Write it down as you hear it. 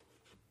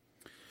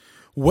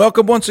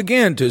Welcome once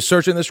again to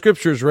Searching the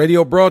Scriptures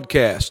radio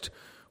broadcast.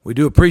 We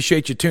do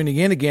appreciate you tuning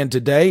in again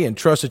today and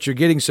trust that you're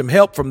getting some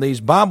help from these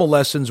Bible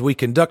lessons we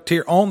conduct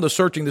here on the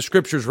Searching the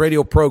Scriptures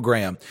radio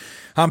program.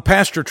 I'm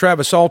Pastor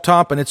Travis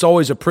Alltop, and it's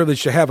always a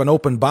privilege to have an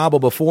open Bible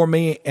before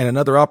me and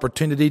another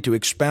opportunity to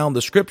expound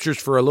the Scriptures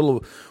for a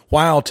little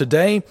while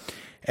today.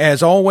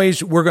 As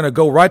always, we're going to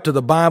go right to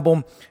the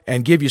Bible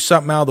and give you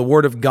something out of the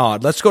Word of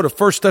God. Let's go to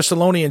 1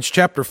 Thessalonians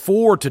chapter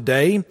 4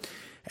 today.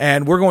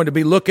 And we're going to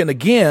be looking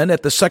again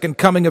at the second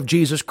coming of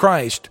Jesus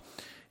Christ.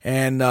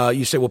 And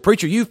you say, well,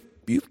 preacher, you've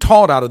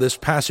taught out of this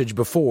passage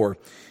before.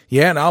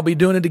 Yeah, and I'll be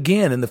doing it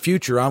again in the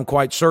future, I'm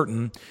quite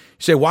certain. You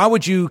say, why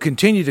would you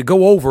continue to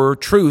go over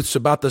truths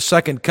about the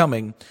second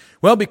coming?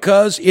 Well,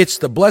 because it's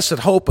the blessed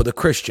hope of the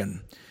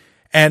Christian.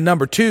 And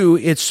number two,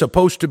 it's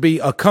supposed to be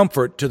a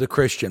comfort to the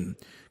Christian.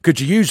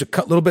 Could you use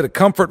a little bit of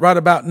comfort right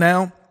about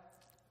now?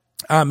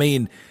 I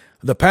mean,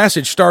 the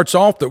passage starts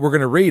off that we're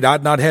going to read,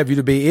 I'd not have you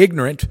to be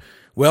ignorant.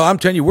 Well, I'm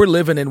telling you, we're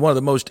living in one of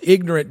the most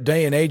ignorant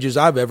day and ages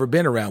I've ever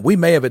been around. We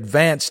may have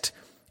advanced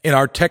in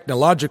our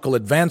technological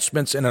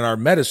advancements and in our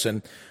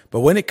medicine, but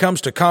when it comes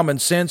to common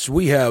sense,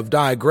 we have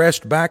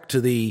digressed back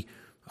to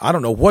I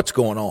don't know what's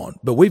going on,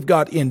 but we've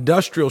got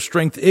industrial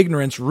strength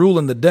ignorance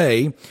ruling the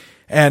day,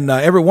 and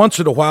every once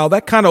in a while,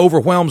 that kind of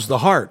overwhelms the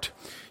heart.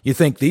 You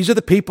think, these are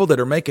the people that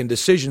are making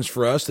decisions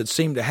for us that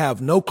seem to have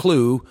no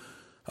clue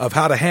of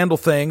how to handle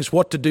things,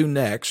 what to do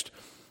next.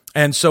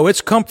 And so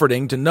it's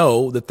comforting to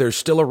know that there's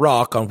still a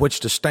rock on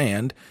which to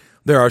stand.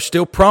 There are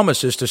still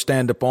promises to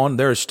stand upon.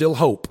 There is still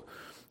hope.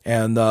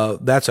 And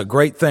that's a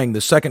great thing.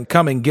 The second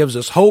coming gives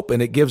us hope and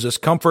it gives us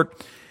comfort.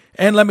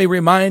 And let me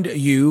remind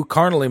you,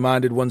 carnally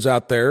minded ones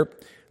out there,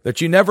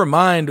 that you never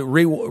mind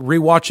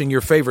rewatching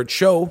your favorite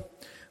show.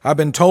 I've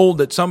been told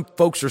that some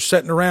folks are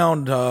sitting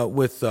around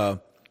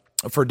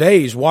for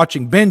days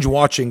binge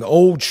watching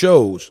old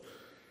shows.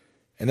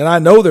 And then I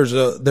know there's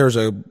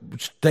a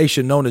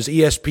station known as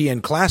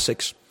ESPN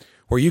Classics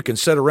where you can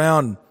sit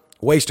around,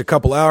 waste a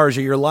couple hours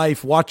of your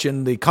life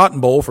watching the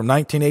Cotton Bowl from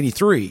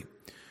 1983.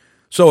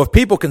 So if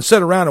people can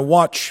sit around and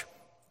watch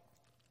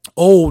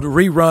old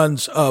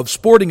reruns of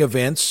sporting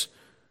events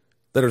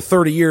that are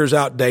 30 years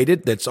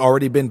outdated, that's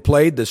already been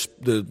played,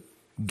 the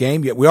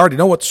game, we already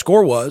know what the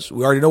score was,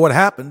 we already know what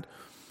happened.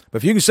 But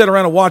if you can sit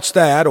around and watch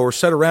that, or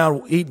sit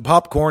around eating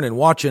popcorn and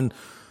watching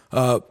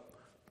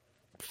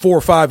 4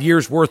 or 5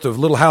 years worth of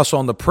Little House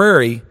on the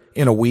Prairie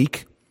in a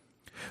week,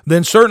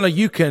 then certainly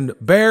you can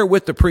bear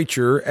with the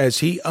preacher as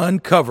he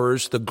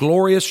uncovers the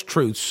glorious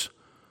truths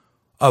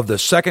of the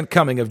second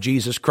coming of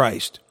Jesus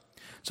Christ.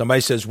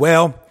 Somebody says,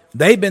 well,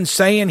 they've been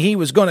saying he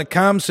was going to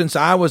come since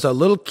I was a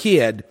little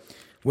kid.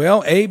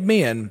 Well,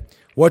 amen.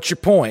 What's your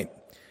point?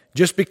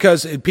 Just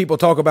because people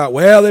talk about,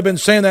 well, they've been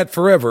saying that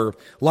forever,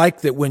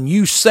 like that when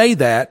you say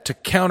that to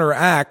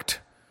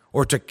counteract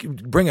or to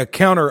bring a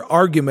counter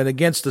argument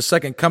against the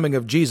second coming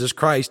of Jesus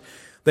Christ,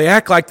 they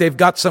act like they've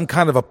got some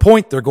kind of a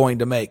point they're going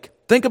to make.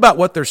 Think about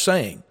what they're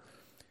saying.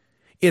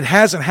 It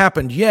hasn't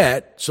happened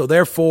yet, so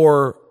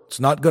therefore it's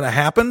not going to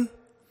happen.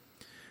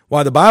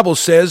 Why, the Bible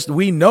says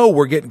we know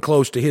we're getting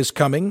close to his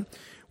coming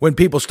when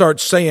people start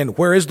saying,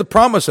 where is the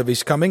promise of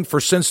his coming? For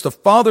since the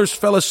fathers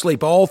fell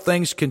asleep, all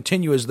things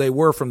continue as they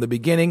were from the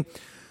beginning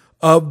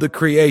of the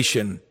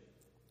creation.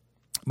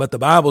 But the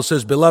Bible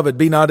says, beloved,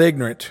 be not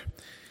ignorant,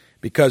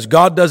 because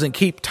God doesn't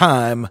keep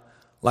time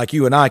like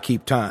you and I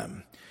keep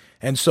time.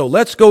 And so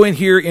let's go in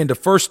here into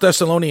 1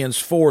 Thessalonians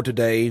 4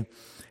 today,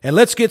 and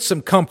let's get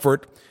some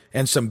comfort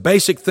and some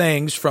basic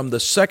things from the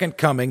second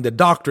coming, the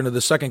doctrine of the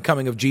second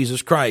coming of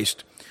Jesus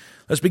Christ.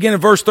 Let's begin in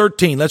verse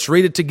 13. Let's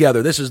read it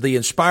together. This is the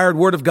inspired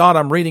Word of God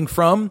I'm reading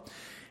from,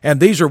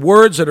 and these are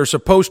words that are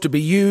supposed to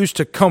be used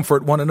to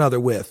comfort one another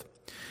with.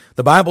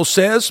 The Bible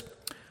says,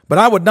 but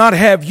I would not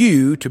have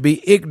you to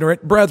be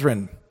ignorant,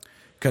 brethren,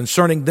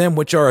 concerning them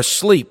which are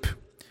asleep,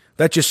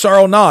 that ye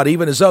sorrow not,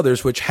 even as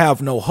others which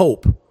have no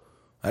hope.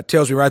 That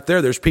tells me right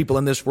there's people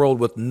in this world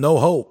with no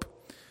hope,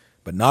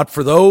 but not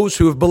for those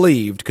who have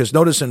believed. Because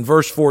notice in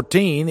verse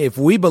 14, if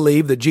we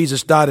believe that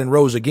Jesus died and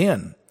rose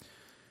again.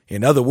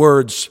 In other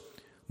words,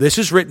 this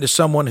is written to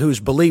someone who's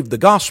believed the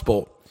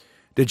gospel.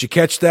 Did you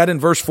catch that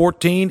in verse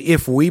 14?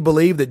 If we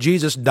believe that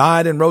Jesus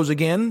died and rose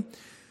again,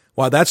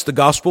 why, that's the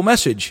gospel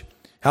message.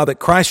 How that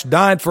Christ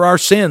died for our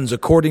sins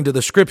according to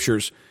the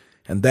Scriptures,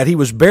 and that he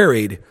was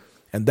buried,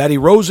 and that he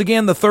rose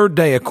again the third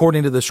day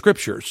according to the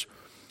Scriptures.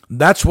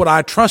 That's what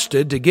I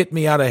trusted to get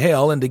me out of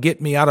hell and to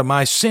get me out of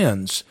my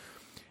sins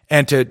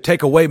and to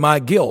take away my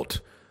guilt.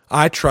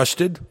 I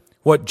trusted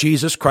what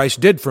Jesus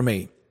Christ did for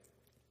me.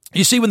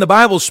 You see, when the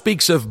Bible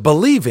speaks of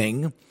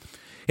believing,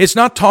 it's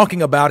not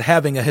talking about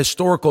having a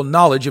historical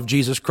knowledge of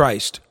Jesus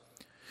Christ.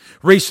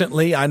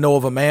 Recently, I know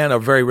of a man, a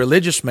very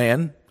religious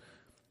man,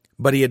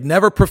 but he had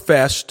never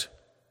professed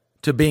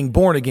to being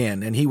born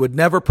again, and he would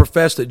never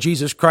profess that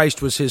Jesus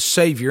Christ was his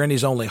Savior and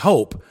his only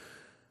hope.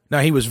 Now,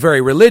 he was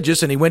very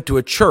religious, and he went to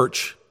a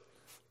church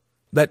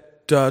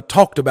that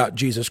talked about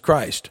Jesus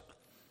Christ.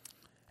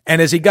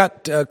 And as he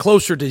got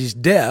closer to his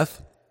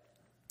death,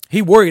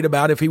 he worried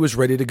about if he was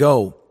ready to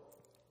go.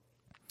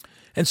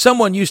 And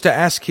someone used to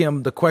ask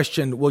him the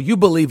question, well, you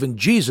believe in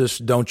Jesus,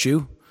 don't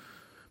you?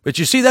 But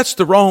you see, that's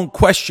the wrong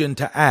question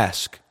to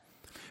ask.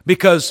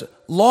 Because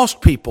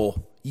lost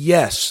people,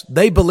 yes,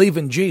 they believe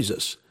in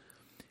Jesus.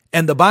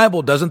 And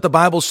doesn't the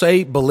Bible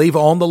say, believe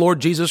on the Lord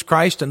Jesus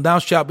Christ and thou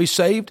shalt be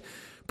saved?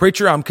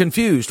 Preacher, I'm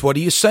confused. What are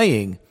you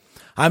saying?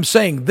 I'm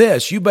saying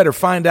this, you better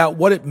find out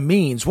what it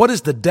means. What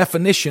is the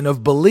definition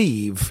of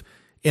believe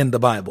in the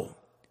Bible?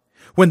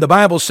 When the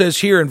Bible says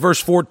here in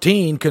verse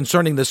 14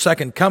 concerning the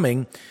second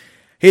coming,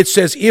 it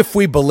says, if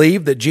we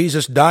believe that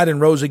Jesus died and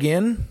rose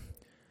again,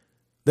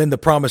 then the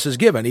promise is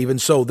given. Even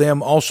so,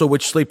 them also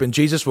which sleep in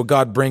Jesus will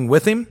God bring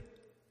with him.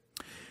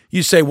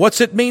 You say,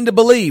 what's it mean to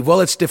believe?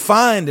 Well, it's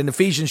defined in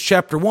Ephesians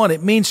chapter 1.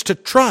 It means to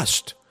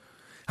trust.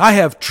 I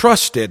have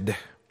trusted.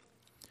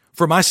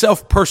 For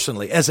myself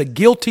personally, as a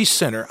guilty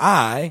sinner,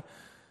 I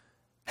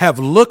have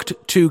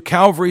looked to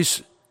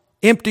Calvary's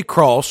empty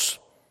cross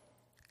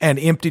and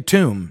empty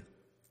tomb.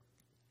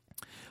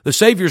 The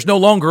Savior's no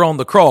longer on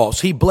the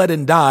cross. He bled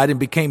and died and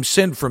became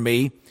sin for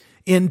me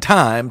in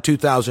time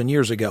 2,000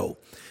 years ago.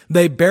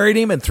 They buried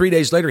him, and 3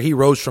 days later he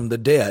rose from the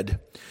dead.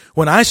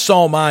 When I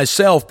saw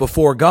myself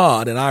before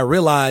God and I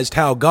realized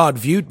how God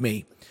viewed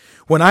me,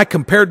 when I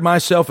compared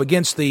myself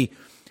against the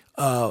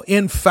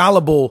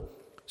infallible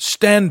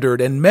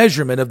standard and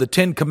measurement of the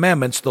Ten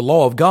Commandments, the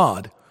law of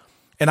God,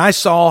 and I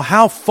saw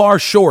how far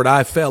short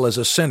I fell as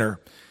a sinner,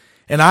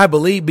 and I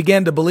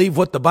began to believe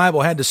what the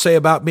Bible had to say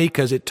about me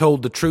because it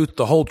told the truth,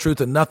 the whole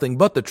truth, and nothing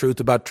but the truth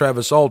about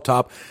Travis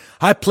Alltop.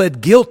 I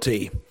pled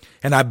guilty,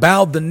 and I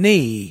bowed the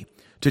knee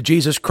to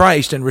Jesus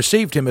Christ and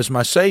received him as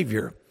my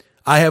Savior.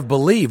 I have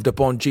believed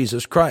upon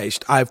Jesus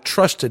Christ. I've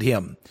trusted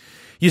him.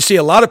 You see,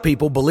 a lot of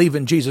people believe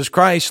in Jesus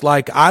Christ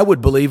like I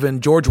would believe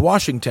in George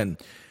Washington.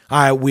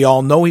 We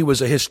all know he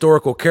was a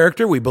historical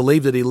character. We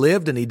believe that he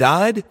lived and he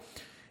died,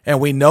 and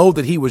we know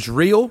that he was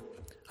real.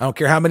 I don't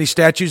care how many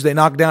statues they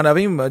knocked down of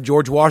him.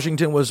 George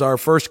Washington was our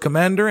first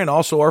commander and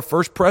also our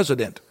first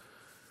president.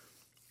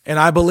 And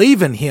I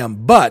believe in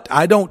him, but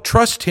I don't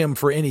trust him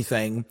for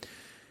anything.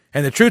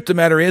 And the truth of the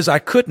matter is I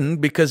couldn't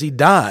because he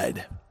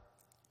died.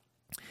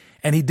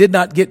 And he did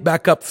not get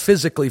back up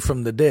physically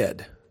from the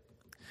dead.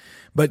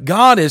 But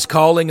God is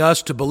calling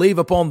us to believe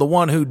upon the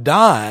one who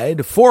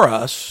died for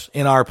us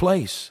in our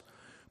place,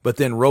 but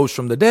then rose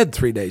from the dead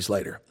 3 days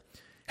later.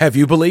 Have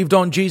you believed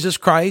on Jesus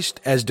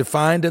Christ as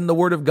defined in the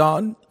Word of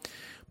God?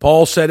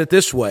 Paul said it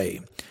this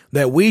way,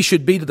 that we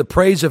should be to the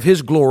praise of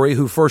his glory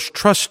who first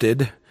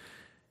trusted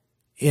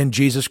in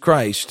Jesus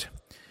Christ,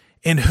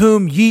 in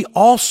whom ye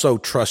also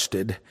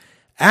trusted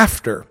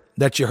after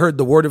that you heard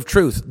the word of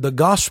truth, the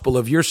gospel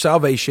of your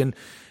salvation,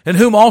 in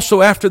whom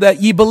also after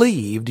that ye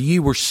believed, ye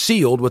were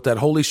sealed with that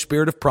Holy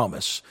Spirit of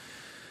promise.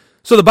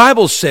 So the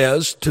Bible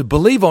says to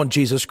believe on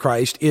Jesus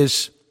Christ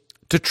is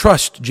to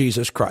trust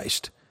Jesus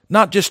Christ,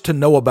 not just to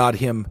know about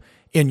him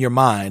in your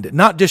mind,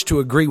 not just to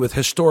agree with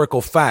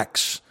historical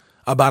facts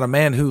about a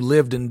man who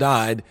lived and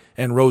died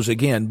and rose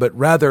again, but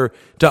rather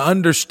to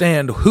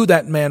understand who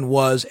that man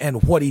was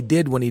and what he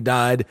did when he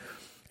died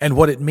and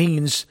what it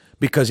means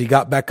because he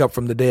got back up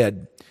from the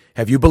dead.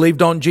 Have you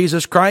believed on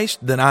Jesus Christ?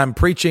 Then I'm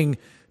preaching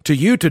to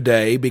you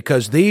today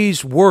because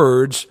these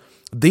words,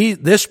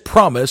 this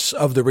promise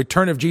of the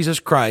return of Jesus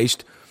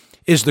Christ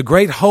is the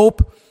great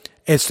hope.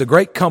 It's the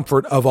great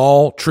comfort of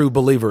all true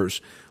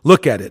believers.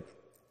 Look at it.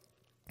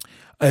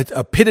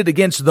 Pitted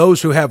against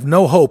those who have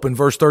no hope in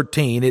verse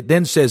 13, it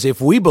then says, if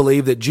we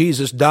believe that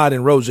Jesus died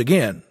and rose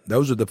again,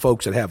 those are the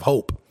folks that have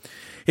hope.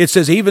 It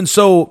says, even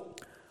so,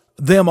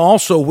 them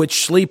also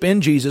which sleep in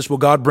Jesus will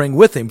God bring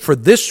with him. For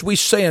this we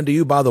say unto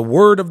you by the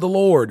word of the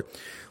Lord,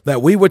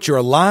 that we which are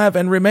alive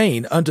and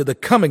remain unto the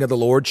coming of the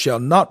Lord shall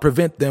not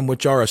prevent them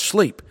which are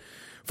asleep.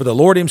 For the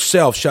Lord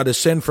himself shall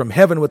descend from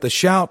heaven with a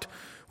shout,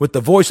 with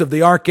the voice of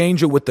the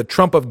archangel, with the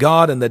trump of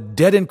God, and the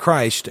dead in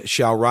Christ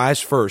shall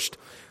rise first.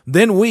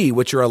 Then we,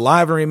 which are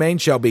alive and remain,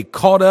 shall be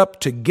caught up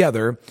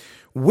together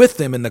with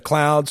them in the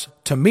clouds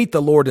to meet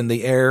the Lord in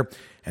the air,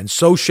 and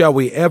so shall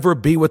we ever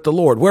be with the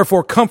Lord.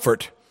 Wherefore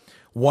comfort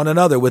one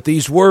another with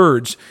these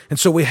words. And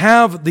so we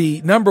have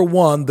the number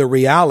one, the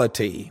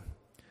reality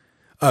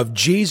of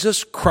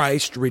Jesus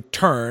Christ's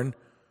return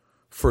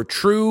for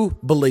true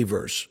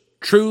believers.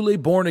 Truly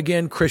born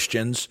again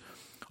Christians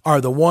are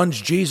the ones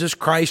Jesus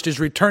Christ is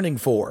returning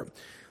for.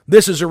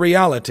 This is a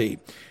reality.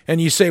 And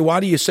you say,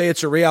 why do you say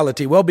it's a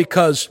reality? Well,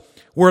 because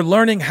we're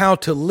learning how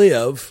to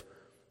live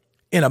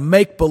in a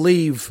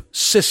make-believe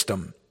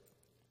system.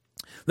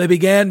 They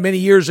began many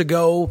years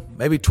ago,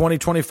 maybe 20,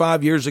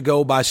 25 years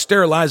ago, by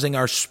sterilizing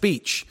our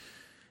speech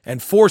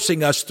and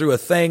forcing us through a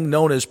thing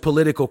known as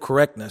political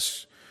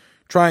correctness,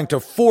 trying to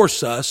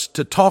force us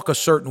to talk a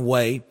certain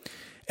way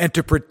and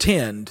to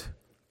pretend,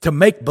 to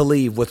make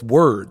believe with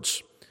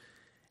words.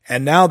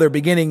 And now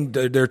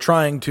they're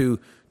trying to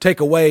take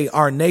away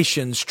our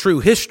nation's true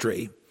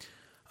history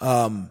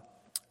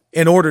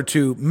in order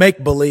to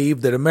make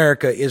believe that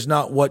America is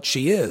not what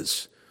she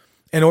is,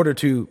 in order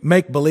to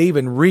make believe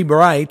and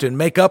rewrite and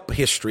make up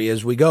history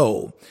as we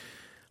go.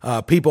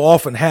 People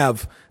often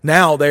have,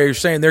 now they're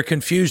saying they're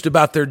confused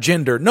about their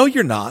gender. No,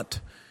 you're not.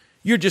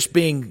 you're just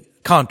being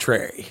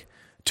contrary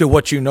to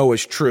what you know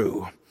is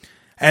true.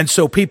 And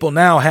so people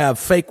now have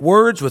fake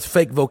words with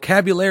fake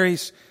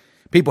vocabularies.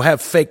 People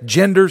have fake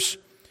genders.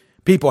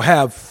 People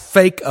have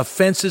fake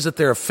offenses that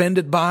they're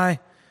offended by.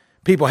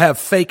 People have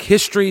fake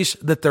histories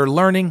that they're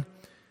learning.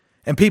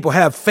 And people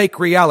have fake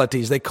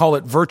realities. They call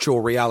it virtual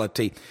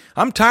reality.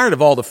 I'm tired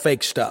of all the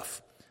fake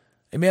stuff.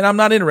 Amen. I'm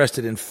not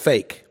interested in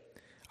fake.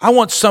 I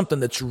want something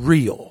that's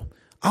real.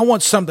 I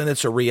want something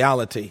that's a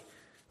reality.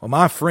 Well,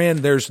 my friend,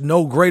 there's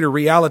no greater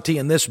reality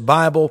in this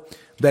Bible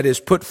that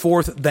is put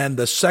forth than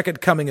the second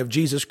coming of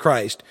Jesus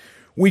Christ.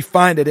 We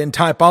find it in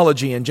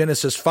typology in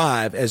Genesis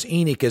 5 as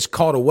Enoch is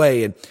caught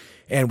away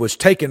and was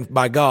taken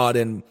by God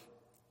and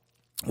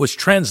was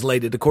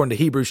translated according to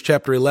Hebrews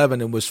chapter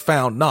 11 and was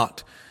found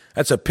not.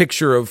 That's a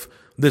picture of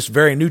this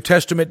very New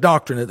Testament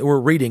doctrine that we're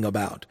reading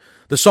about.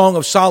 The Song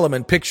of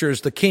Solomon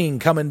pictures the king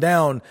coming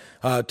down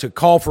to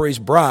call for his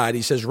bride.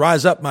 He says,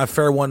 "Rise up, my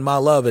fair one, my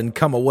love, and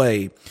come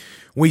away."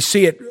 We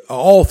see it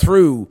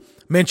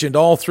mentioned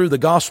all through the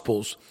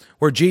Gospels,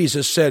 where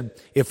Jesus said,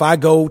 "If I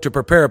go to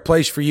prepare a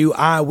place for you,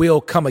 I will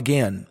come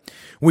again."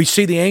 We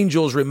see the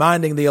angels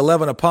reminding the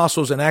 11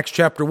 apostles in Acts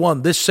chapter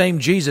 1, this same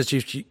Jesus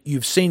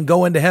you've seen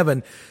go into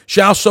heaven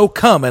shall so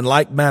come in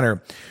like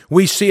manner.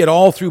 We see it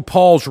all through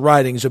Paul's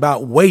writings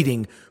about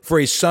waiting for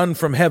his son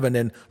from heaven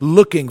and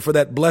looking for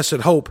that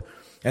blessed hope.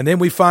 And then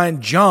we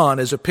find John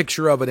as a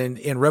picture of it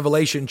in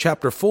Revelation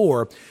chapter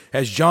 4,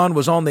 as John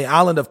was on the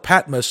island of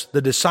Patmos,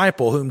 the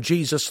disciple whom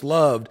Jesus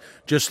loved,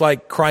 just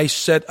like Christ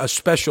set a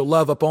special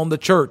love upon the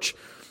church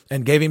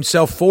and gave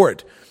himself for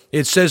it.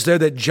 It says there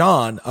that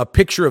John, a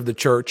picture of the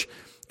church,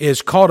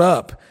 is caught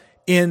up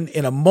in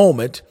a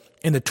moment,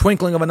 in the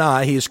twinkling of an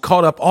eye. He is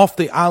caught up off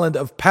the island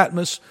of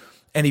Patmos,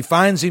 and he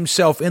finds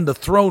himself in the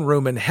throne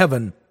room in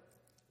heaven.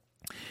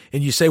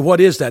 And you say,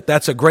 what is that?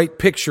 That's a great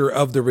picture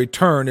of the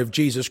return of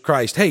Jesus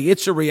Christ. Hey,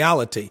 it's a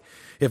reality.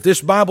 If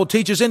this Bible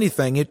teaches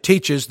anything, it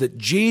teaches that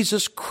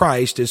Jesus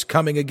Christ is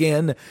coming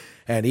again,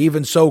 and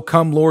even so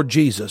come Lord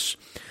Jesus.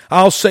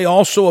 I'll say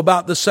also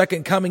about the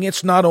second coming,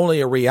 it's not only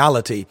a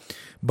reality,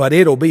 but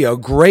it'll be a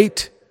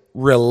great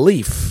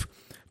relief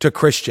to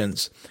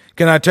Christians.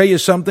 Can I tell you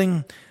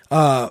something?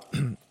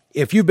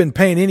 If you've been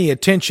paying any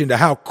attention to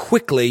how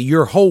quickly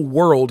your whole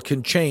world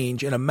can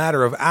change in a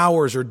matter of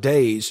hours or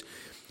days,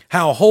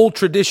 how whole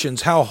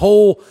traditions, how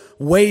whole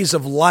ways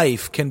of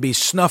life can be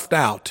snuffed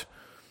out,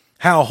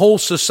 how whole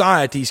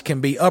societies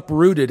can be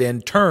uprooted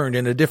and turned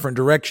in a different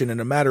direction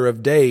in a matter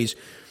of days,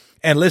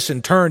 and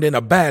listen, turned in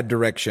a bad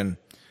direction.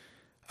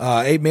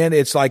 Amen.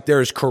 It's like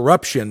there's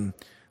corruption,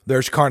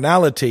 there's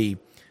carnality,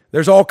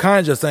 there's all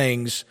kinds of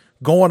things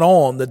going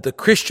on that the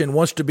Christian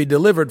wants to be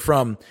delivered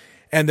from.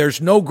 And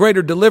there's no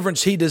greater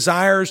deliverance he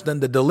desires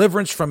than the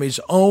deliverance from his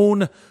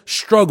own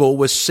struggle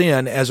with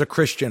sin as a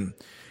Christian.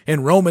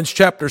 In Romans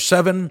chapter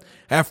 7,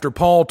 after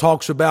Paul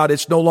talks about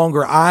it's no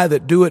longer I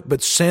that do it,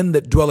 but sin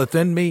that dwelleth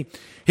in me,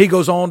 he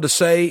goes on to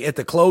say at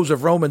the close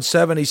of Romans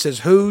 7, he says,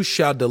 "Who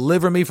shall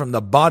deliver me from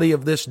the body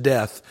of this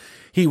death?"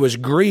 He was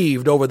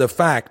grieved over the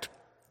fact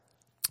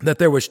that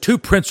there was two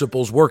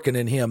principles working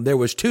in him. There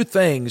was two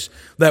things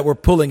that were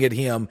pulling at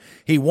him.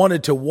 He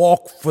wanted to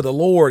walk for the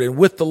Lord and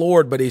with the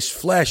Lord, but his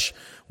flesh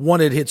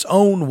wanted its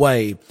own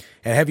way.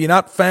 And have you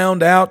not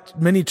found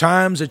out many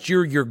times that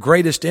you're your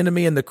greatest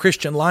enemy in the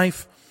Christian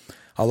life?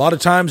 A lot of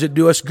times it'd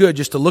do us good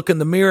just to look in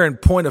the mirror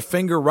and point a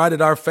finger right at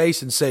our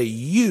face and say,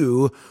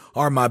 "You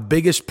are my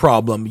biggest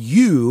problem.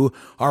 You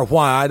are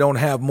why I don't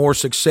have more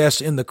success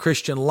in the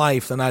Christian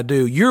life than I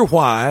do. You're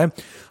why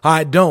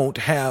I don't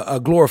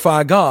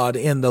glorify God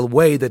in the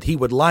way that He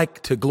would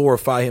like to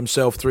glorify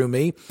Himself through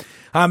me."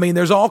 I mean,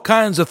 there's all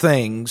kinds of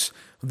things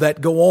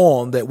that go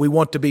on that we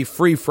want to be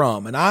free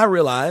from. And I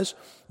realize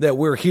that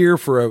we're here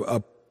for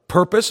a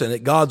purpose and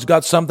that God's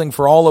got something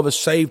for all of us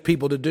saved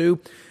people to do.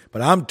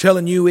 But I'm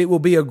telling you, it will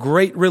be a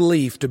great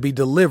relief to be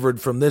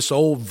delivered from this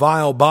old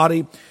vile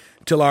body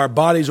till our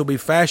bodies will be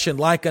fashioned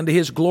like unto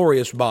His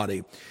glorious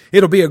body.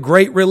 It'll be a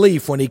great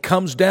relief when He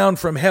comes down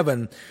from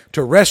heaven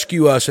to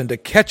rescue us and to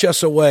catch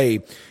us away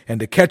and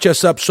to catch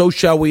us up. So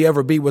shall we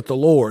ever be with the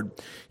Lord.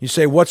 You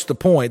say, what's the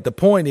point? The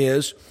point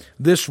is,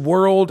 this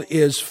world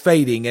is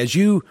fading. As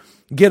you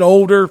get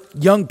older,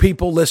 young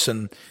people,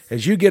 listen,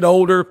 as you get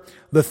older,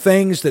 the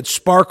things that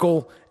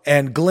sparkle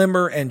and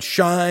glimmer and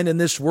shine in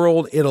this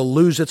world, it'll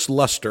lose its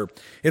luster.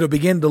 It'll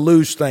begin to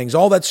lose things.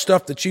 All that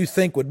stuff that you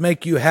think would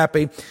make you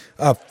happy,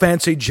 a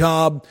fancy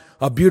job,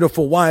 a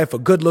beautiful wife, a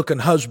good-looking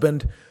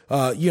husband,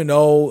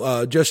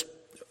 adoration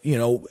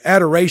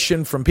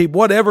from people,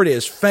 whatever it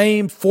is,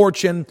 fame,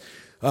 fortune,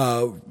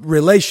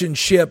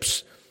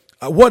 relationships,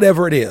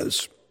 whatever it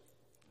is.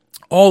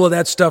 All of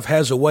that stuff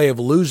has a way of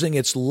losing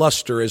its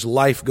luster as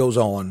life goes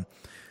on.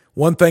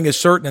 One thing is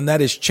certain, and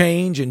that is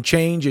change, and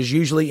change is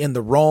usually in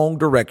the wrong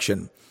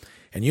direction.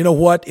 And you know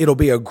what? It'll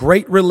be a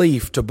great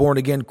relief to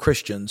born-again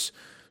Christians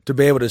to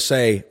be able to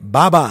say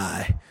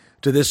bye-bye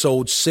to this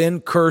old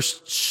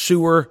sin-cursed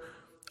sewer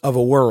of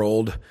a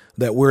world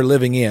that we're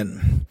living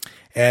in.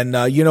 And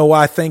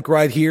I think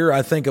right here,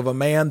 I think of a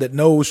man that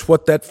knows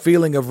what that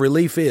feeling of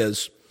relief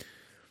is.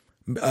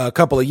 A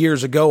couple of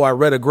years ago, I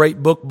read a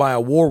great book by a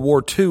World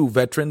War II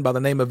veteran by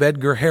the name of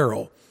Edgar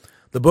Harrell.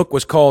 The book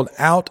was called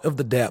Out of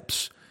the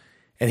Depths,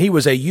 and he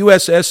was a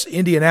USS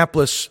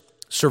Indianapolis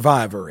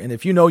survivor. And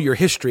if you know your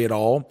history at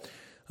all,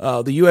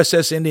 the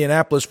USS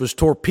Indianapolis was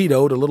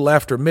torpedoed a little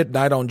after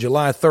midnight on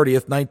July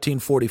 30th,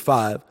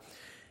 1945,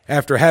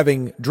 after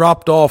having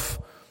dropped off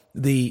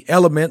the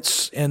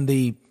elements and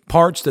the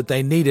parts that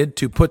they needed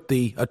to put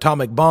the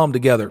atomic bomb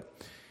together.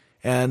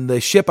 And the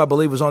ship, I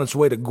believe, was on its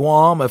way to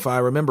Guam, if I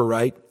remember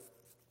right.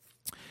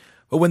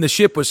 But when the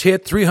ship was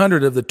hit,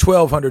 300 of the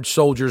 1,200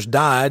 soldiers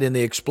died in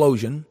the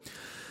explosion.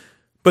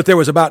 But there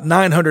was about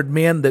 900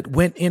 men that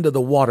went into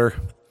the water.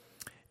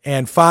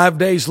 And 5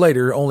 days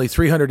later, only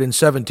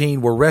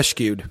 317 were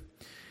rescued.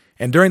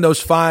 And during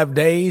those 5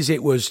 days,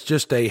 it was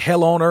just a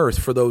hell on earth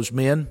for those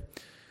men.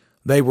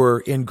 They were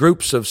in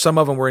groups of, some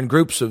of them were in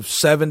groups of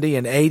 70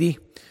 and 80.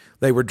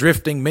 They were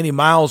drifting many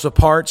miles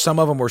apart. Some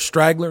of them were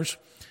stragglers.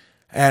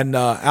 And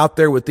out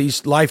there with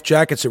these life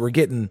jackets that were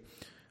getting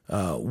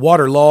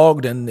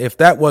waterlogged. And if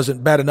that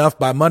wasn't bad enough,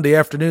 by Monday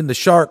afternoon, the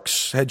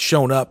sharks had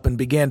shown up and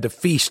began to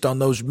feast on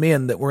those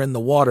men that were in the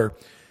water.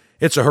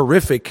 It's a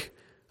horrific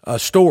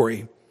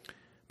story.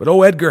 But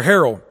Edgar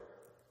Harrell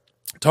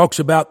talks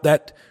about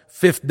that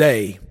fifth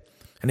day.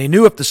 And he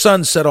knew if the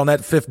sun set on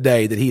that fifth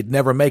day that he'd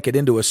never make it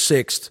into a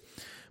sixth.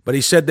 But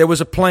he said there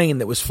was a plane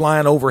that was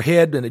flying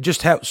overhead, and it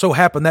just so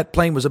happened that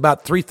plane was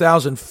about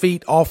 3,000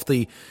 feet off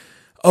the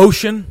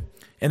ocean.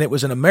 And it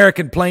was an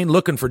American plane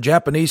looking for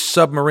Japanese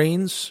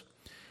submarines.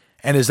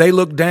 And as they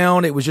looked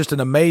down, it was just an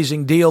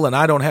amazing deal. And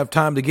I don't have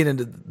time to get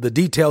into the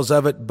details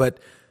of it, but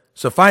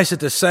suffice it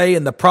to say,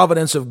 in the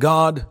providence of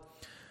God,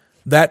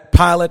 that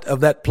pilot of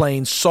that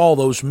plane saw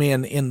those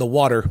men in the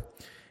water,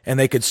 and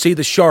they could see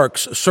the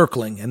sharks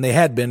circling, and they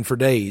had been for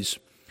days.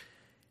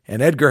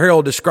 And Edgar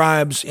Harrell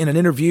describes in an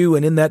interview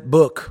and in that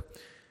book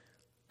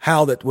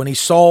how that when he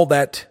saw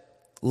that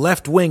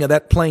left wing of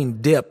that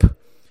plane dip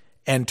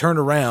and turn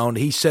around,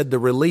 he said the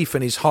relief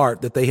in his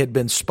heart that they had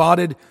been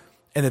spotted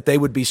and that they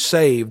would be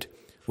saved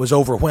was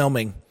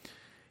overwhelming.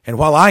 And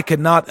while I could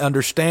not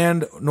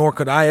understand, nor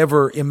could I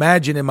ever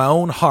imagine in my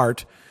own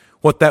heart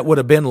what that would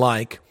have been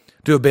like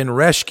to have been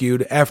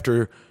rescued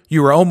after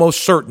you were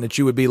almost certain that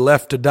you would be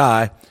left to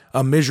die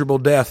a miserable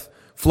death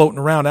floating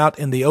around out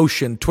in the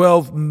ocean,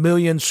 12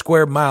 million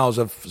square miles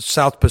of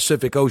South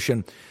Pacific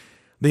Ocean.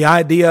 The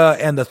idea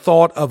and the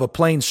thought of a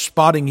plane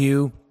spotting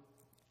you,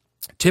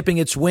 tipping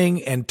its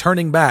wing and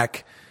turning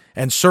back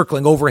and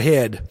circling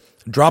overhead,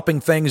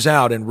 dropping things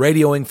out and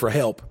radioing for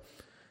help.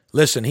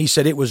 Listen, he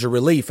said it was a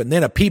relief. And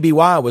then a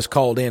PBY was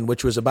called in,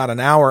 which was about an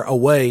hour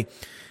away.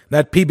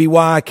 That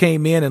PBY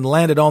came in and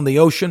landed on the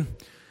ocean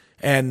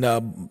and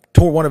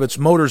tore one of its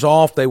motors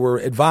off. They were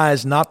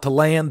advised not to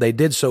land. They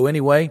did so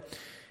anyway.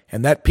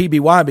 And that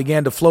PBY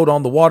began to float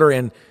on the water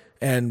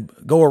and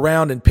go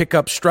around and pick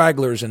up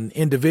stragglers and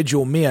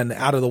individual men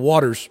out of the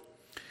waters.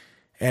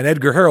 And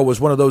Edgar Harrell was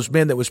one of those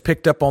men that was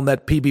picked up on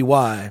that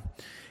PBY.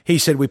 He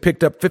said, we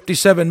picked up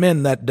 57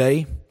 men that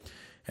day.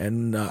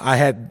 And I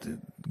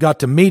had got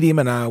to meet him,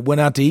 and I went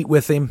out to eat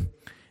with him.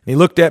 And he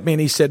looked at me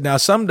and he said, now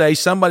someday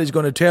somebody's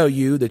going to tell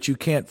you that you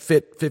can't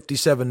fit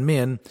 57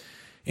 men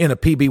in a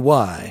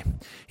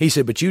PBY. He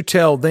said, but you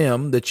tell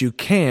them that you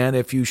can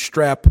if you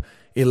strap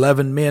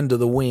 11 men to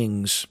the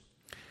wings.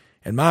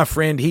 And my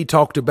friend, he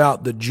talked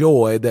about the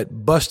joy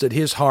that busted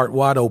his heart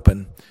wide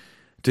open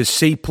to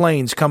see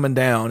planes coming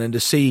down and to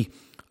see,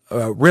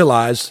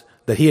 realize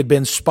that he had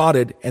been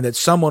spotted and that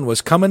someone was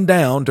coming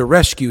down to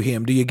rescue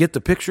him. Do you get the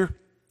picture?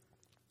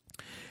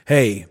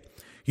 Hey,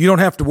 you don't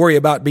have to worry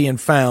about being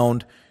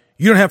found.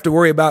 You don't have to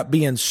worry about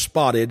being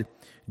spotted.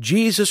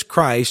 Jesus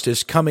Christ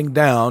is coming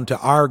down to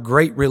our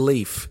great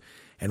relief.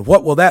 And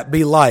what will that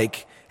be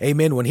like,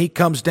 amen, when he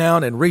comes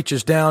down and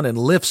reaches down and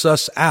lifts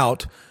us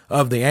out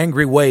of the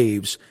angry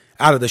waves,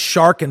 out of the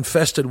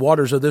shark-infested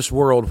waters of this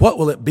world? What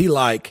will it be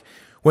like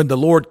when the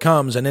Lord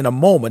comes and in a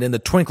moment, in the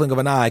twinkling of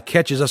an eye,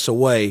 catches us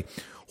away?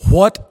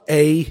 What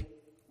a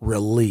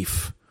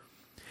relief.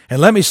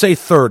 And let me say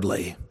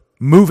thirdly,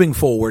 moving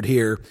forward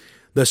here,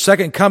 the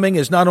second coming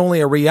is not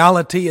only a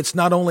reality, it's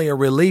not only a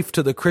relief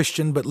to the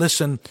Christian, but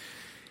listen,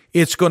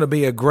 it's going to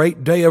be a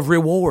great day of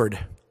reward.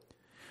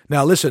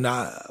 Now listen,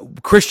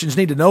 Christians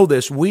need to know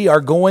this. We are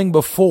going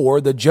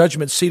before the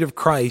judgment seat of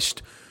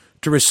Christ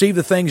to receive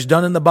the things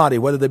done in the body,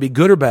 whether they be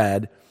good or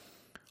bad.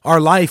 Our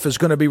life is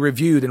going to be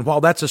reviewed. And while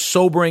that's a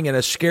sobering and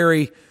a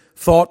scary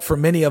thought for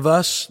many of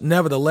us,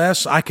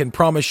 nevertheless, I can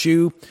promise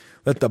you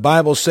that the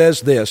Bible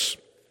says this.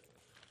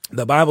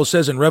 The Bible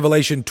says in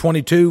Revelation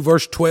 22,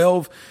 verse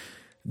 12,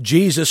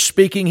 Jesus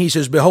speaking, he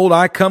says, behold,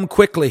 I come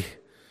quickly,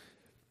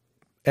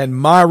 and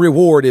my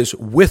reward is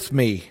with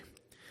me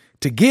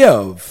to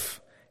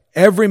give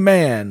every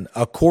man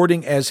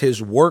according as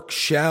his work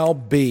shall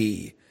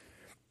be.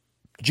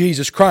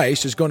 Jesus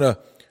Christ is going to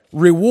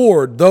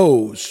reward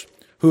those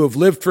who have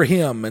lived for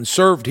him and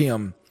served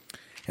him.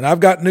 And I've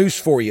got news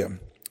for you.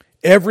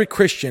 Every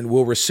Christian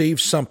will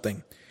receive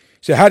something.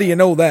 So how do you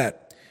know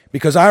that?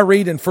 Because I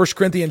read in 1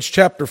 Corinthians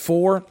chapter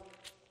 4,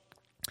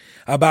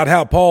 about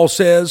how Paul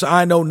says,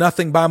 I know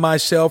nothing by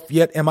myself,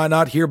 yet am I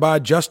not hereby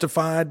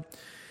justified?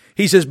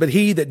 He says, but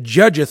he that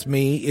judgeth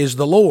me is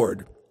the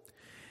Lord.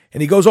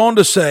 And he goes on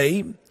to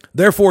say,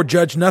 therefore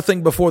judge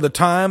nothing before the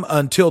time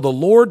until the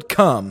Lord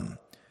come.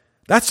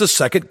 That's the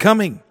second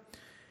coming.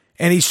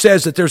 And he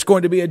says that there's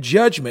going to be a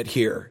judgment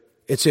here.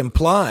 It's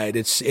implied,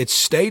 it's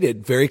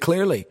stated very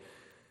clearly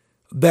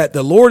that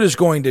the Lord is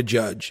going to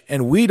judge,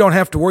 and we don't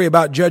have to worry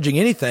about judging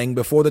anything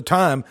before the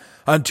time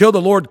until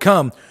the Lord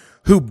come,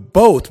 who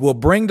both will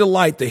bring to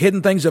light the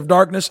hidden things of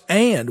darkness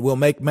and will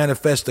make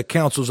manifest the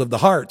counsels of the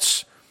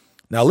hearts.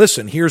 Now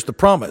listen, here's the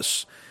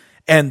promise.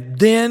 And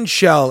then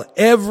shall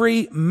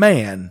every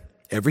man,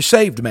 every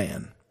saved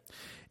man,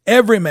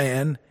 every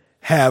man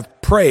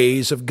have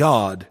praise of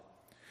God.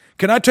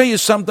 Can I tell you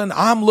something?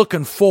 I'm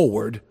looking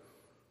forward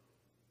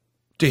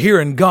to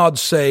hearing God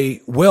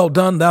say, well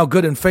done, thou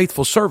good and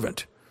faithful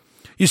servant.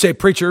 You say,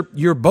 preacher,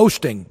 you're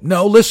boasting.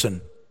 No,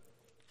 listen.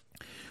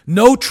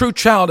 No true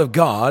child of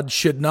God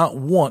should not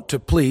want to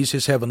please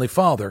his heavenly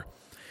Father.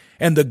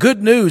 And the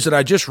good news that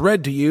I just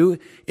read to you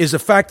is the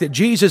fact that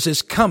Jesus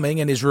is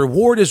coming and his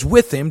reward is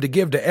with him to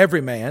give to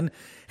every man.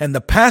 And the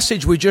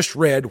passage we just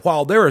read,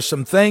 while there are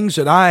some things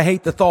that I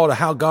hate the thought of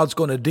how God's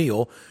going to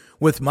deal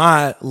with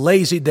my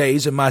lazy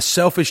days and my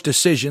selfish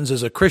decisions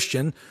as a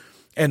Christian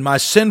and my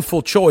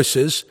sinful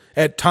choices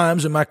at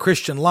times in my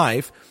Christian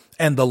life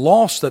and the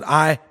loss that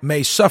I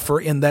may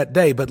suffer in that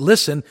day. But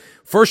listen,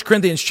 1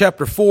 Corinthians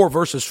chapter 4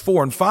 verses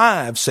 4 and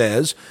 5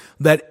 says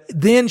that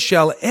then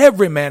shall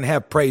every man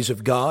have praise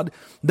of God.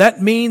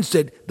 That means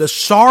that the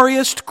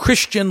sorriest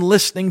Christian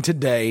listening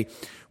today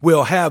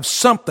will have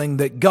something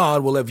that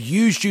God will have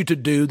used you to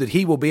do that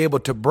he will be able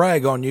to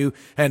brag on you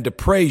and to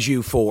praise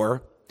you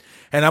for.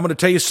 And I'm going to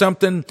tell you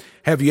something.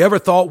 Have you ever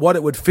thought what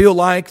it would feel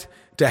like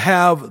to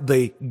have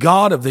the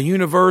God of the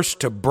universe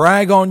to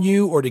brag on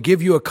you or to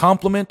give you a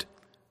compliment?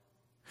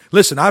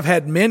 Listen, I've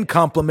had men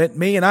compliment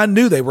me and I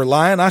knew they were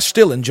lying. I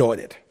still enjoyed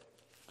it.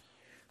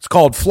 It's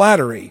called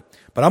flattery.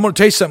 But I'm going to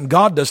tell you something.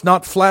 God does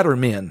not flatter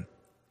men.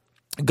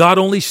 God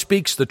only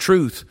speaks the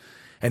truth.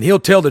 And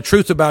he'll tell the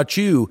truth about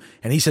you.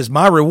 And he says,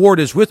 my reward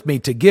is with me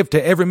to give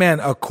to every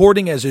man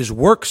according as his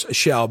works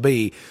shall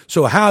be.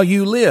 So how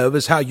you live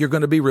is how you're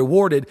going to be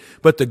rewarded.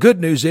 But the good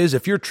news is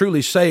if you're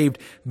truly saved,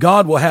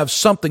 God will have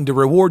something to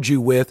reward you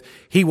with.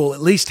 He will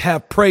at least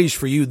have praise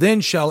for you.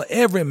 Then shall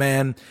every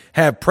man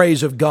have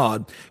praise of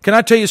God. Can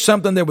I tell you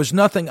something? There was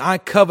nothing I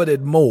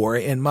coveted more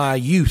in my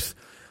youth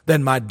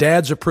than my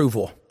dad's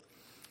approval.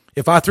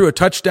 If I threw a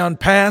touchdown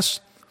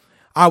pass,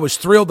 I was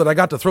thrilled that I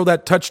got to throw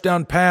that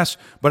touchdown pass,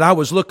 but I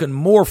was looking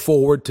more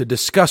forward to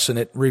discussing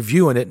it,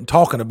 reviewing it, and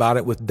talking about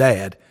it with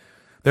Dad.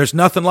 There's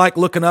nothing like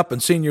looking up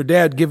and seeing your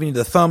dad giving you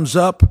the thumbs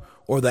up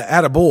or the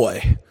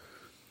attaboy.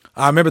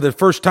 I remember the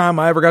first time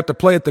I ever got to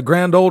play at the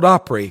Grand Ole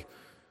Opry,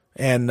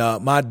 and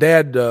my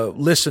dad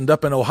listened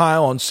up in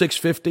Ohio on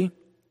 650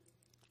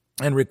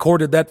 and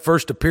recorded that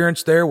first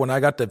appearance there when I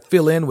got to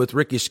fill in with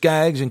Ricky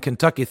Skaggs and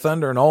Kentucky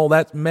Thunder and all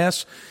that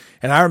mess.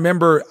 And I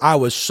remember I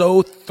was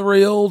so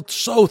thrilled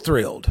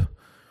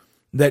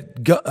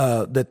that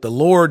that the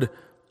Lord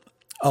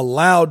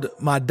allowed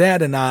my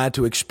dad and I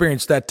to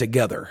experience that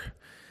together.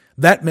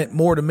 That meant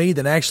more to me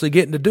than actually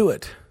getting to do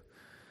it.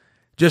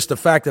 Just the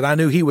fact that I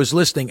knew he was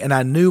listening and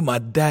I knew my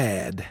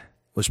dad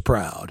was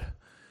proud.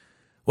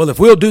 Well, if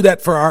we'll do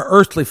that for our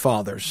earthly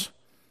fathers,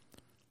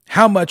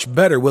 how much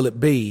better will it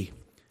be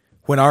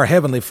when our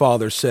heavenly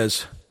Father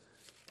says,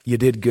 you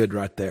did good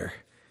right there.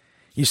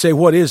 You say,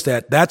 what is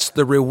that? That's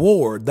the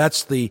reward.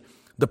 That's the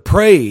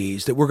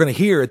praise that we're going to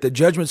hear at the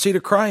judgment seat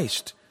of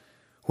Christ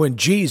when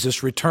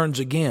Jesus returns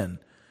again.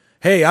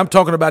 Hey, I'm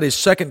talking about his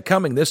second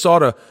coming. This ought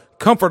to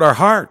comfort our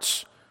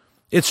hearts.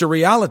 It's a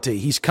reality.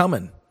 He's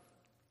coming.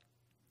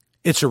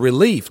 It's a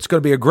relief. It's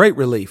going to be a great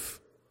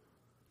relief.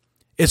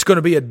 It's going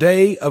to be a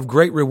day of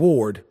great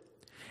reward.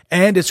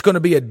 And it's going to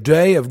be a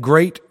day of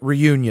great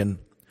reunion.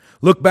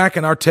 Look back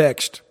in our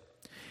text.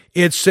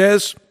 It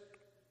says,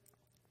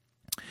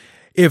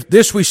 if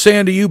this we say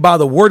unto you by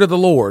the word of the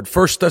Lord,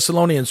 1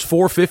 Thessalonians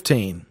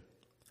 4:15,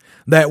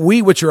 that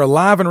we which are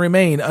alive and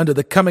remain unto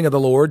the coming of the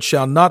Lord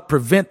shall not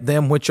prevent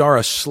them which are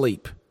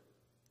asleep.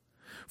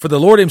 For the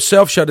Lord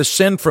himself shall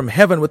descend from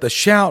heaven with a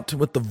shout,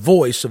 with the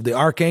voice of the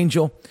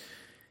archangel,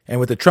 and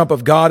with the trump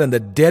of God, and the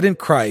dead in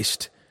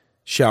Christ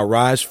shall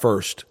rise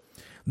first.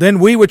 Then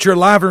we which are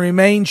alive and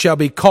remain shall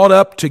be caught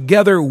up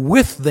together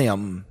with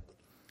them.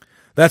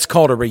 That's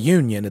called a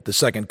reunion at the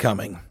second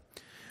coming.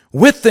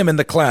 With them in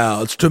the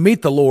clouds to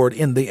meet the Lord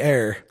in the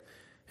air.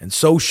 And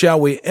so shall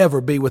we ever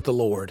be with the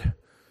Lord.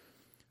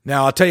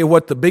 Now, I'll tell you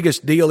what the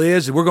biggest deal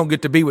is. We're going to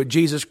get to be with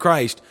Jesus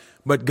Christ.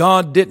 But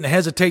God didn't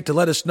hesitate to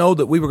let us know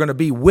that we were going to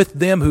be with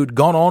them who'd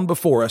gone on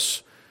before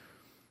us.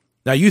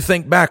 Now, you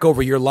think back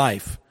over your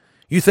life.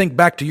 You think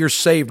back to your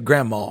saved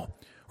grandma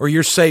or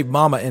your saved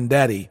mama and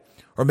daddy,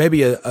 or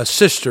maybe a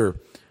sister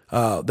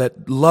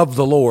that loved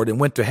the Lord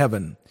and went to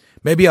heaven.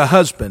 Maybe a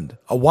husband,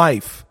 a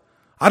wife.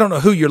 I don't know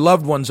who your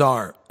loved ones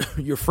are,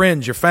 your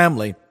friends, your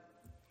family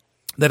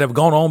that have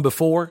gone on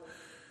before.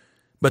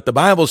 But the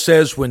Bible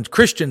says when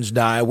Christians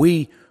die,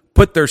 we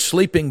put their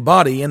sleeping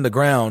body in the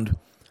ground,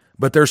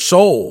 but their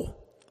soul,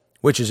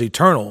 which is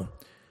eternal,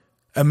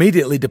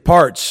 immediately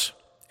departs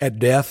at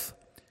death.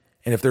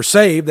 And if they're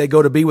saved, they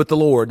go to be with the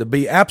Lord. To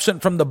be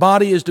absent from the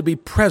body is to be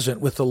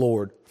present with the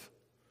Lord.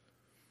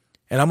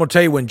 And I'm going to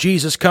tell you, when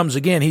Jesus comes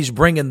again, he's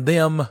bringing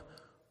them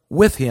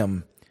with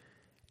him.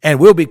 And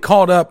we'll be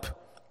caught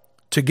up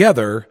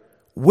together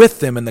with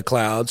them in the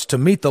clouds to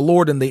meet the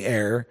Lord in the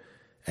air.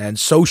 And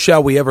so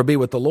shall we ever be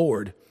with the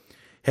Lord.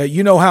 Hey,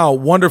 you know how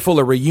wonderful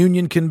a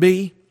reunion can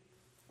be?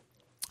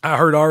 I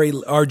heard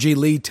R.G.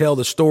 Lee tell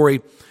the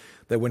story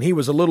that when he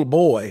was a little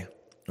boy,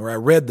 or I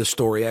read the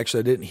story, actually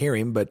I didn't hear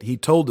him, but he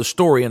told the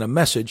story in a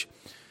message,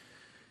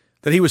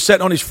 that he was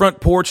sitting on his front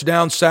porch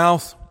down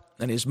south,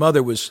 and his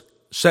mother was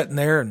sitting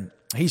there, and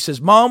he says,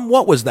 "Mom,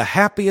 what was the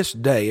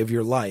happiest day of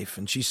your life?"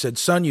 And she said,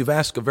 "Son, you've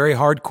asked a very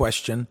hard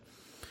question."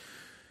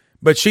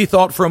 But she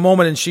thought for a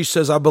moment, and she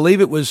says, "I believe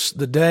it was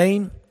the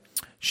day,"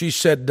 she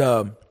said,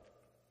 "that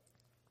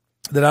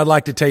I'd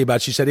like to tell you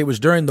about." She said, "It was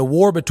during the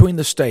war between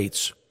the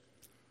states."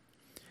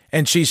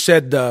 And she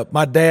said,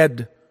 "My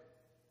dad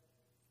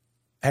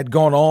had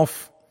gone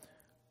off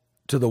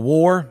to the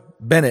war.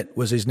 Bennett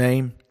was his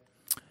name."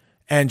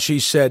 And she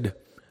said,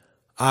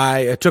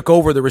 "I took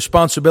over the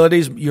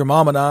responsibilities, your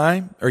mom and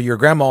I, or your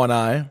grandma and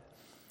I."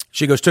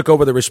 She goes, "Took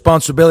over the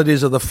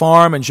responsibilities of the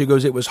farm." And she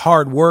goes, "It was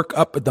hard work,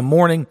 up at the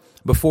morning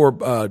before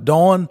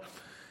dawn,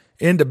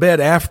 into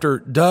bed after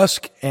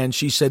dusk." And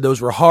she said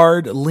those were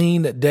hard,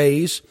 lean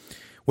days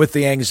with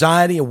the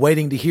anxiety of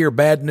waiting to hear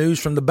bad news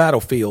from the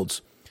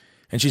battlefields.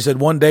 And she said,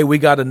 one day we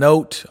got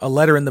a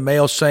letter in the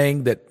mail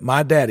saying that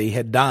my daddy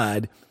had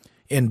died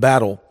in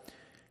battle.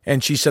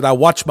 And she said, I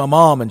watched my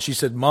mom, and she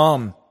said,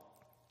 Mom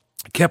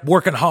kept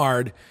working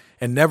hard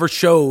and never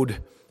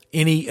showed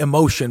any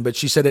emotion. But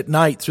she said at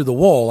night through the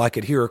wall, I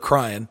could hear her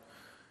crying.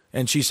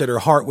 And she said her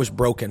heart was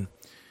broken.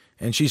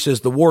 And she says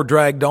the war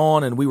dragged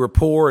on, and we were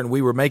poor, and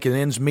we were making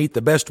ends meet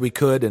the best we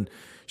could. And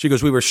she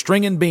goes, we were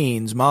stringing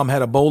beans. Mom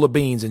had a bowl of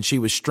beans, and she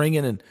was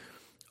stringing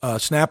and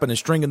snapping and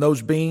stringing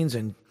those beans.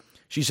 And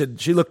she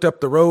said, she looked up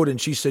the road, and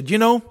she said,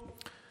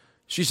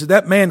 she said,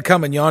 that man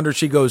coming yonder,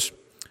 she goes,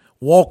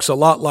 walks a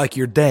lot like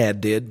your dad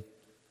did.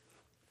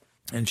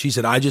 And she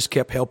said, I just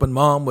kept helping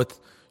Mom with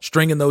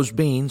stringing those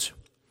beans.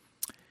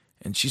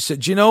 And she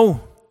said,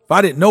 if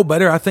I didn't know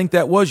better, I think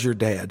that was your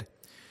dad.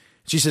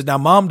 She said, now,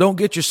 Mom, don't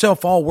get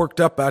yourself all worked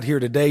up out here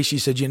today. She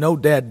said,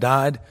 Dad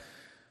died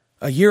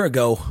a year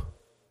ago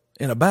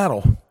in a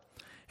battle.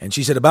 And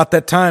she said, about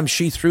that time,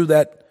 she threw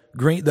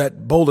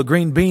that bowl of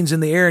green beans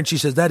in the air, and she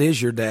says, that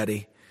is your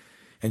daddy.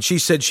 And she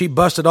said she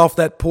busted off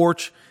that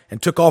porch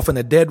and took off in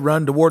a dead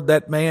run toward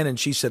that man. And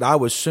she said, I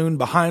was soon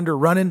behind her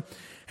running.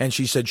 And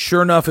she said,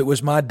 sure enough, it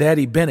was my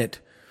daddy Bennett.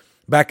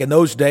 Back in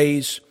those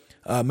days,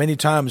 many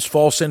times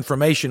false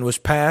information was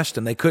passed,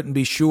 and they couldn't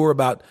be sure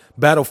about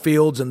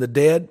battlefields and the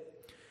dead.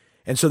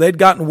 And so they'd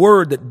gotten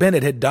word that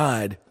Bennett had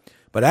died.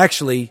 But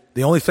actually,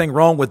 the only thing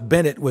wrong with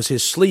Bennett was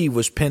his sleeve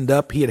was pinned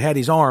up. He had had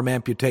his arm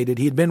amputated.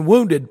 He had been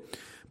wounded,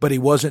 but he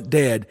wasn't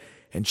dead.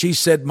 And she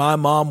said my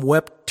mom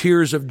wept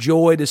tears of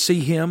joy to see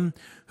him,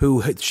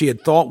 who she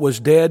had thought was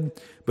dead,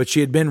 but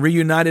she had been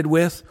reunited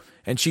with.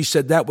 And she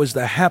said that was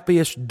the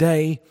happiest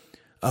day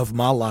of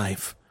my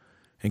life.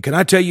 And can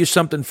I tell you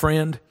something,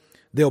 friend?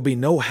 There'll be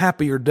no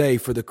happier day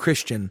for the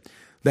Christian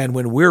than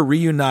when we're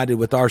reunited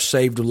with our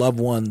saved loved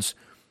ones.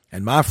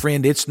 And my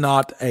friend, it's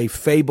not a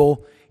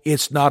fable.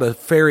 It's not a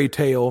fairy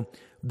tale.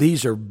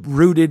 These are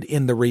rooted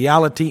in the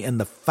reality and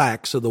the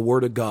facts of the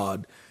Word of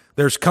God.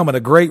 There's coming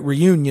a great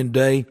reunion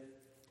day,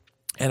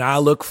 and I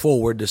look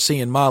forward to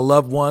seeing my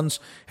loved ones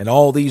and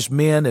all these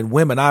men and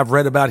women I've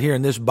read about here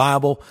in this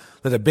Bible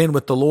that have been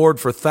with the Lord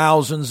for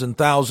thousands and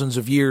thousands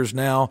of years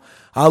now.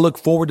 I look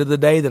forward to the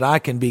day that I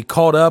can be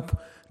caught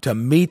up to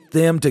meet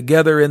them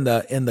together in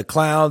the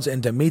clouds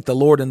and to meet the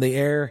Lord in the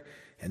air.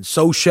 And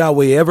so shall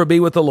we ever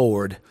be with the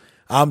Lord.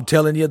 I'm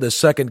telling you, the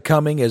second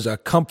coming is a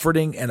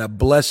comforting and a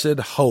blessed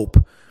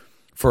hope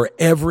for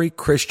every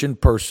Christian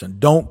person.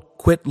 Don't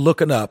quit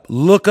looking up.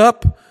 Look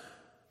up,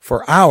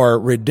 for our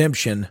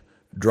redemption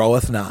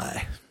draweth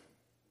nigh.